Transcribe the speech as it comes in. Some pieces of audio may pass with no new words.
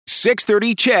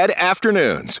6:30 CHED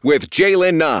Afternoons with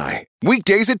Jaylen Nye.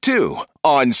 Weekdays at 2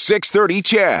 on 6:30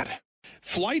 CHED.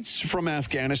 Flights from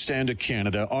Afghanistan to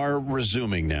Canada are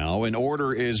resuming now. An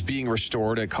order is being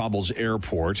restored at Kabul's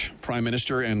airport. Prime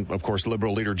Minister and, of course,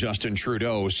 Liberal leader Justin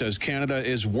Trudeau says Canada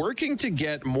is working to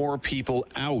get more people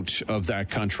out of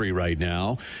that country right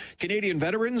now. Canadian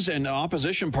veterans and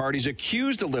opposition parties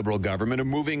accused the Liberal government of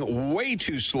moving way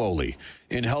too slowly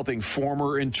in helping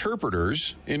former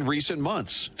interpreters in recent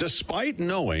months, despite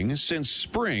knowing since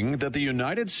spring that the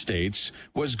United States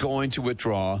was going to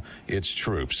withdraw its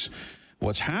troops.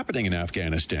 What's happening in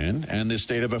Afghanistan and the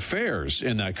state of affairs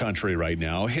in that country right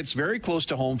now hits very close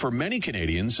to home for many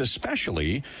Canadians,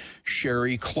 especially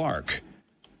Sherry Clark.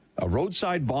 A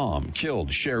roadside bomb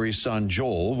killed Sherry's son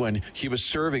Joel when he was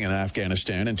serving in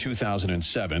Afghanistan in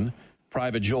 2007.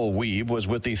 Private Joel Weeb was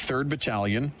with the 3rd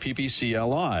Battalion,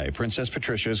 PPCLI, Princess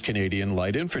Patricia's Canadian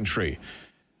Light Infantry.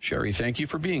 Sherry, thank you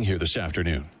for being here this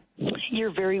afternoon.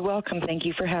 You're very welcome. Thank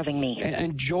you for having me.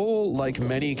 And Joel, like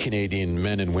many Canadian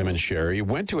men and women, Sherry,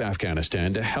 went to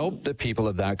Afghanistan to help the people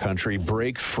of that country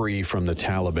break free from the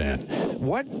Taliban.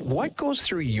 What goes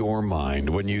through your mind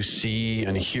when you see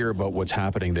and hear about what's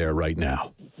happening there right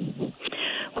now?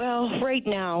 Well, right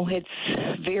now, it's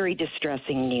very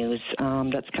distressing news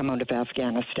that's come out of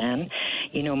Afghanistan.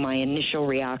 You know, my initial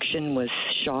reaction was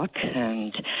shock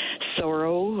and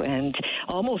sorrow and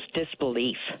almost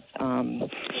disbelief.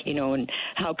 And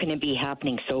how can it be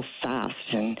happening so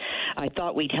fast? And I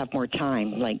thought we'd have more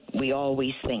time, like we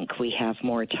always think we have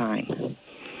more time.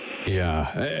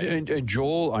 Yeah. And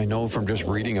Joel, I know from just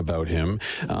reading about him,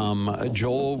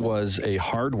 Joel was a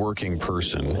hardworking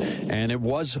person, and it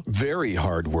was very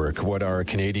hard work what our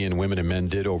Canadian women and men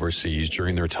did overseas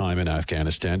during their time in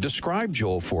Afghanistan. Describe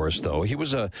Joel for us, though. He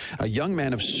was a young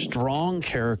man of strong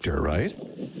character, right?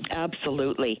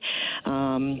 Absolutely.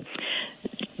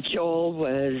 Joel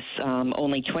was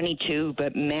only 22,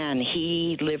 but man,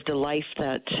 he lived a life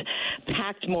that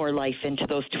packed more life into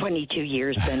those 22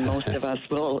 years than most of us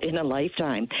will in a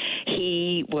lifetime.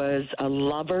 He was a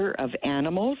lover of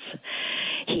animals.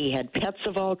 He had pets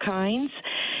of all kinds.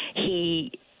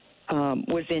 He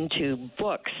was into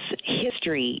books,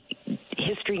 history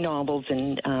novels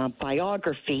and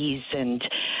biographies, and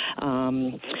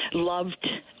loved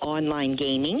online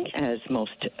gaming, as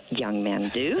most young men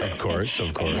do. Of course.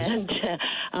 And,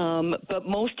 but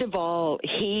most of all,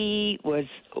 he was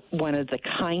one of the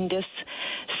kindest,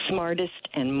 smartest,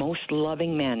 and most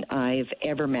loving men I've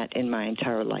ever met in my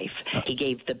entire life. He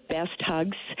gave the best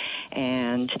hugs,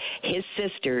 and his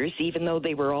sisters, even though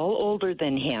they were all older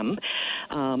than him,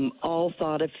 all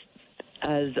thought of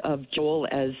Joel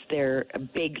as their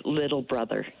big little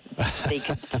brother. They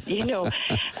could, he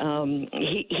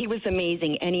was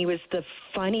amazing, and he was the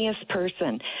funniest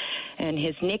person. And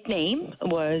his nickname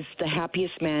was the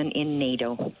happiest man in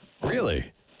NATO.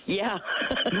 Really? Yeah.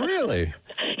 Really?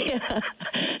 Yeah.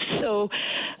 So,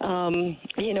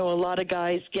 a lot of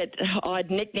guys get odd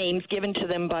nicknames given to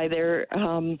them by their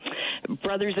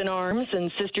brothers in arms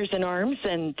and sisters in arms,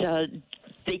 and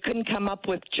they couldn't come up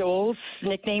with Joel's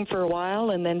nickname for a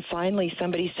while, and then finally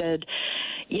somebody said,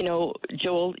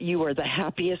 Joel, you are the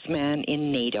happiest man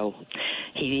in NATO.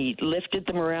 He lifted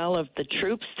the morale of the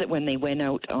troops that when they went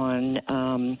out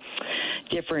on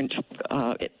different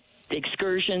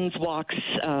excursions, walks,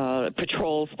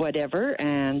 patrols, whatever,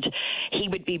 and he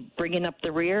would be bringing up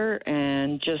the rear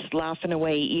and just laughing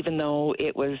away, even though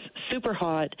it was super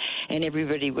hot and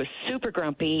everybody was super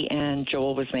grumpy, and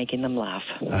Joel was making them laugh.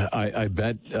 I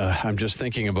bet. I'm just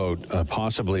thinking about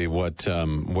possibly what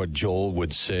Joel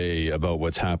would say about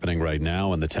what's happening right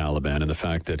now in the Taliban, and the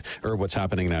fact that, or what's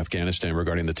happening in Afghanistan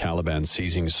regarding the Taliban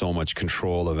seizing so much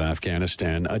control of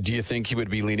Afghanistan. Do you think he would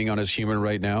be leaning on his humor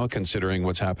right now, considering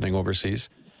what's happening overseas?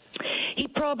 He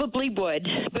probably would,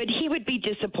 but he would be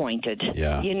disappointed.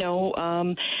 Yeah.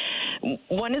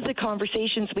 One of the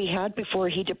conversations we had before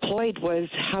he deployed was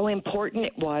how important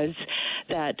it was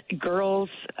that girls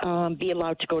be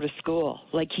allowed to go to school.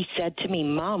 Like he said to me,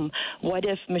 Mom, what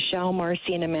if Michelle,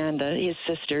 Marcy, and Amanda, his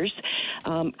sisters,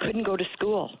 couldn't go to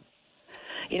school?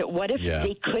 What if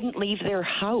they couldn't leave their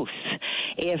house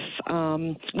if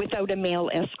without a male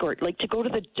escort, like to go to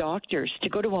the doctors, to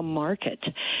go to a market?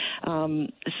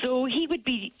 So he would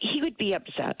be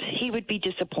upset. He would be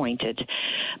disappointed.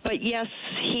 But yes,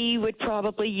 he would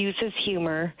probably use his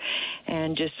humor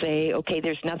and just say, okay,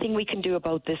 there's nothing we can do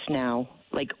about this now.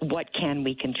 Like, what can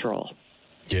we control?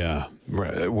 Yeah,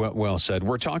 well said.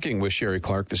 We're talking with Sherry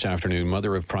Clark this afternoon,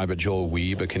 mother of Private Joel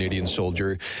Weeb, a Canadian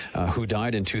soldier who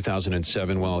died in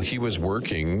 2007 while he was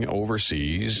working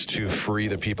overseas to free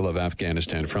the people of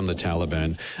Afghanistan from the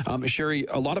Taliban. Sherry,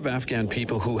 a lot of Afghan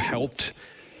people who helped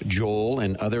Joel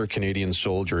and other Canadian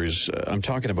soldiers, I'm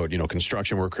talking about,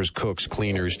 construction workers, cooks,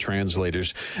 cleaners,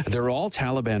 translators, they're all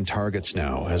Taliban targets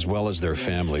now, as well as their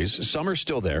families. Some are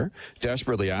still there,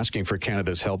 desperately asking for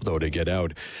Canada's help, though, to get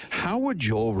out. How would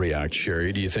Joel react,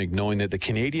 Sherry, do you think, knowing that the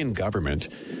Canadian government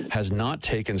has not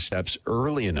taken steps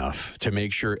early enough to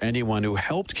make sure anyone who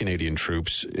helped Canadian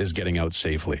troops is getting out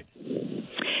safely?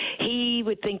 He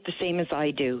would think the same as I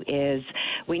do, is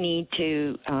we need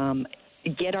to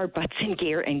get our butts in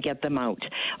gear and get them out.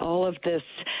 All of this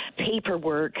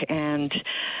paperwork and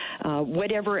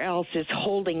whatever else is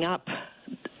holding up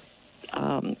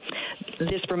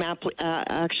this from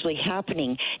actually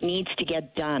happening needs to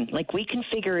get done. Like, we can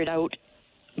figure it out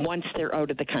once they're out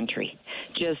of the country.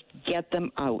 Just get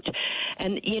them out.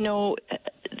 And,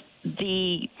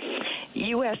 the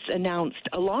U.S. announced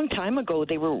a long time ago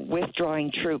they were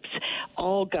withdrawing troops.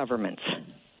 All governments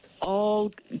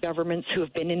who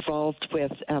have been involved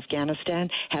with Afghanistan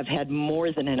have had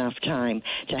more than enough time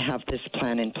to have this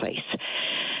plan in place.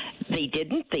 They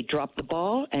didn't. They dropped the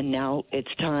ball, and now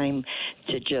it's time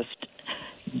to just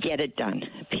get it done,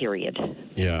 period.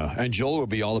 Yeah, and Joel would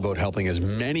be all about helping as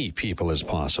many people as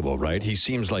possible, right? He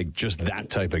seems like just that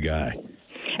type of guy.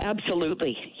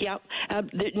 Absolutely. Yeah,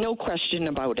 no question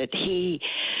about it. He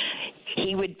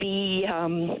would be...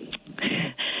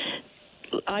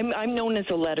 I'm known as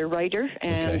a letter writer,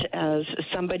 and as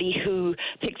somebody who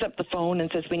picks up the phone and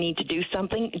says we need to do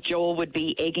something, Joel would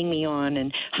be egging me on,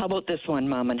 and how about this one,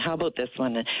 Mom, and how about this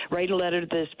one, and write a letter to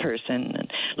this person,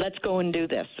 and let's go and do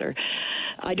this. Or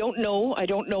I don't know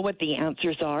what the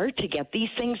answers are to get these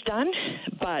things done,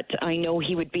 but I know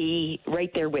he would be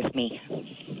right there with me.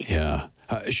 Yeah.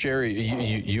 Sherry,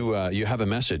 you have a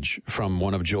message from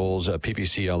one of Joel's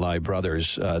PPCLI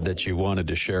brothers that you wanted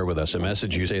to share with us. A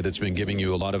message, you say, that's been giving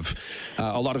you a lot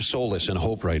of solace and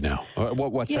hope right now.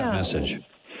 What's that message?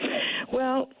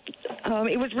 Well,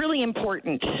 it was really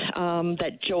important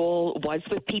that Joel was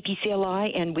with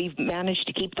PPCLI, and we've managed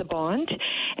to keep the bond.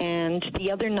 And the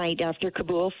other night after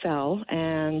Kabul fell,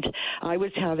 and I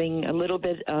was having a little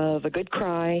bit of a good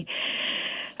cry,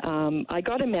 I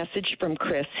got a message from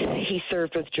Chris. He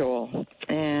served with Joel,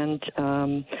 and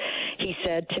he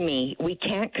said to me, we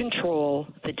can't control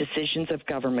the decisions of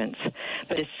governments,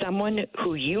 but as someone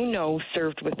who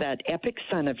served with that epic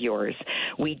son of yours,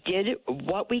 we did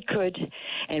what we could,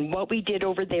 and what we did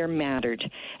over there mattered,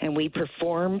 and we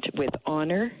performed with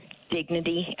honor,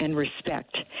 dignity, and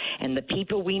respect, and the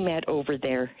people we met over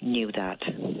there knew that.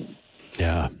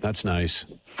 Yeah, that's nice.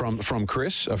 From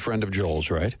Chris, a friend of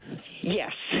Joel's, right?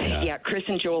 Yes. Yeah, Chris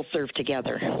and Joel served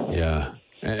together. Yeah.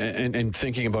 And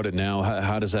thinking about it now,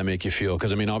 how does that make you feel?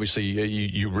 Because, I mean, obviously,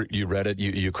 you read it,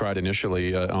 you cried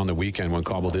initially on the weekend when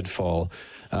Kabul did fall.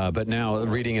 But now,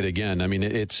 reading it again, I mean,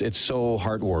 it's so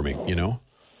heartwarming,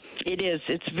 It is.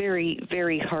 It's very,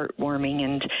 very heartwarming.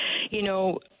 And,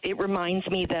 it reminds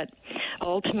me that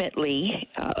ultimately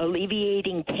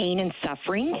alleviating pain and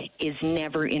suffering is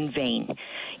never in vain,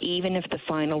 even if the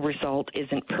final result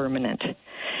isn't permanent.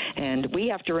 And we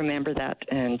have to remember that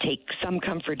and take some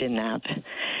comfort in that.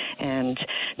 And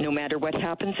no matter what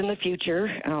happens in the future,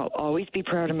 I'll always be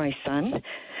proud of my son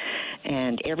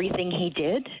and everything he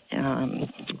did.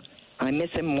 I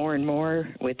miss him more and more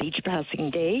with each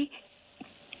passing day,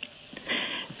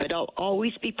 but I'll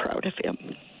always be proud of him.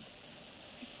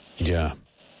 Yeah.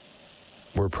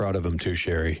 We're proud of him too,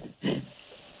 Sherry.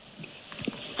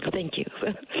 Thank you.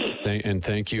 And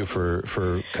thank you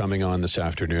for coming on this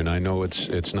afternoon. I know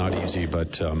it's not easy,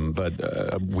 but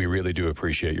we really do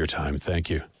appreciate your time.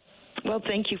 Thank you. Well,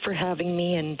 thank you for having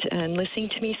me and listening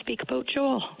to me speak about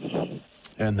Joel.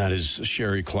 And that is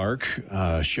Sherry Clark.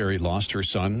 Sherry lost her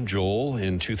son, Joel,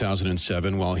 in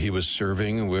 2007 while he was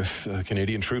serving with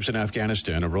Canadian troops in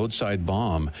Afghanistan. A roadside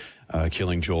bomb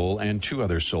killing Joel and two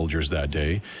other soldiers that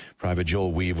day. Private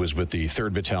Joel Weeb was with the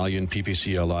 3rd Battalion,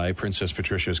 PPCLI, Princess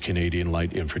Patricia's Canadian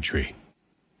Light Infantry.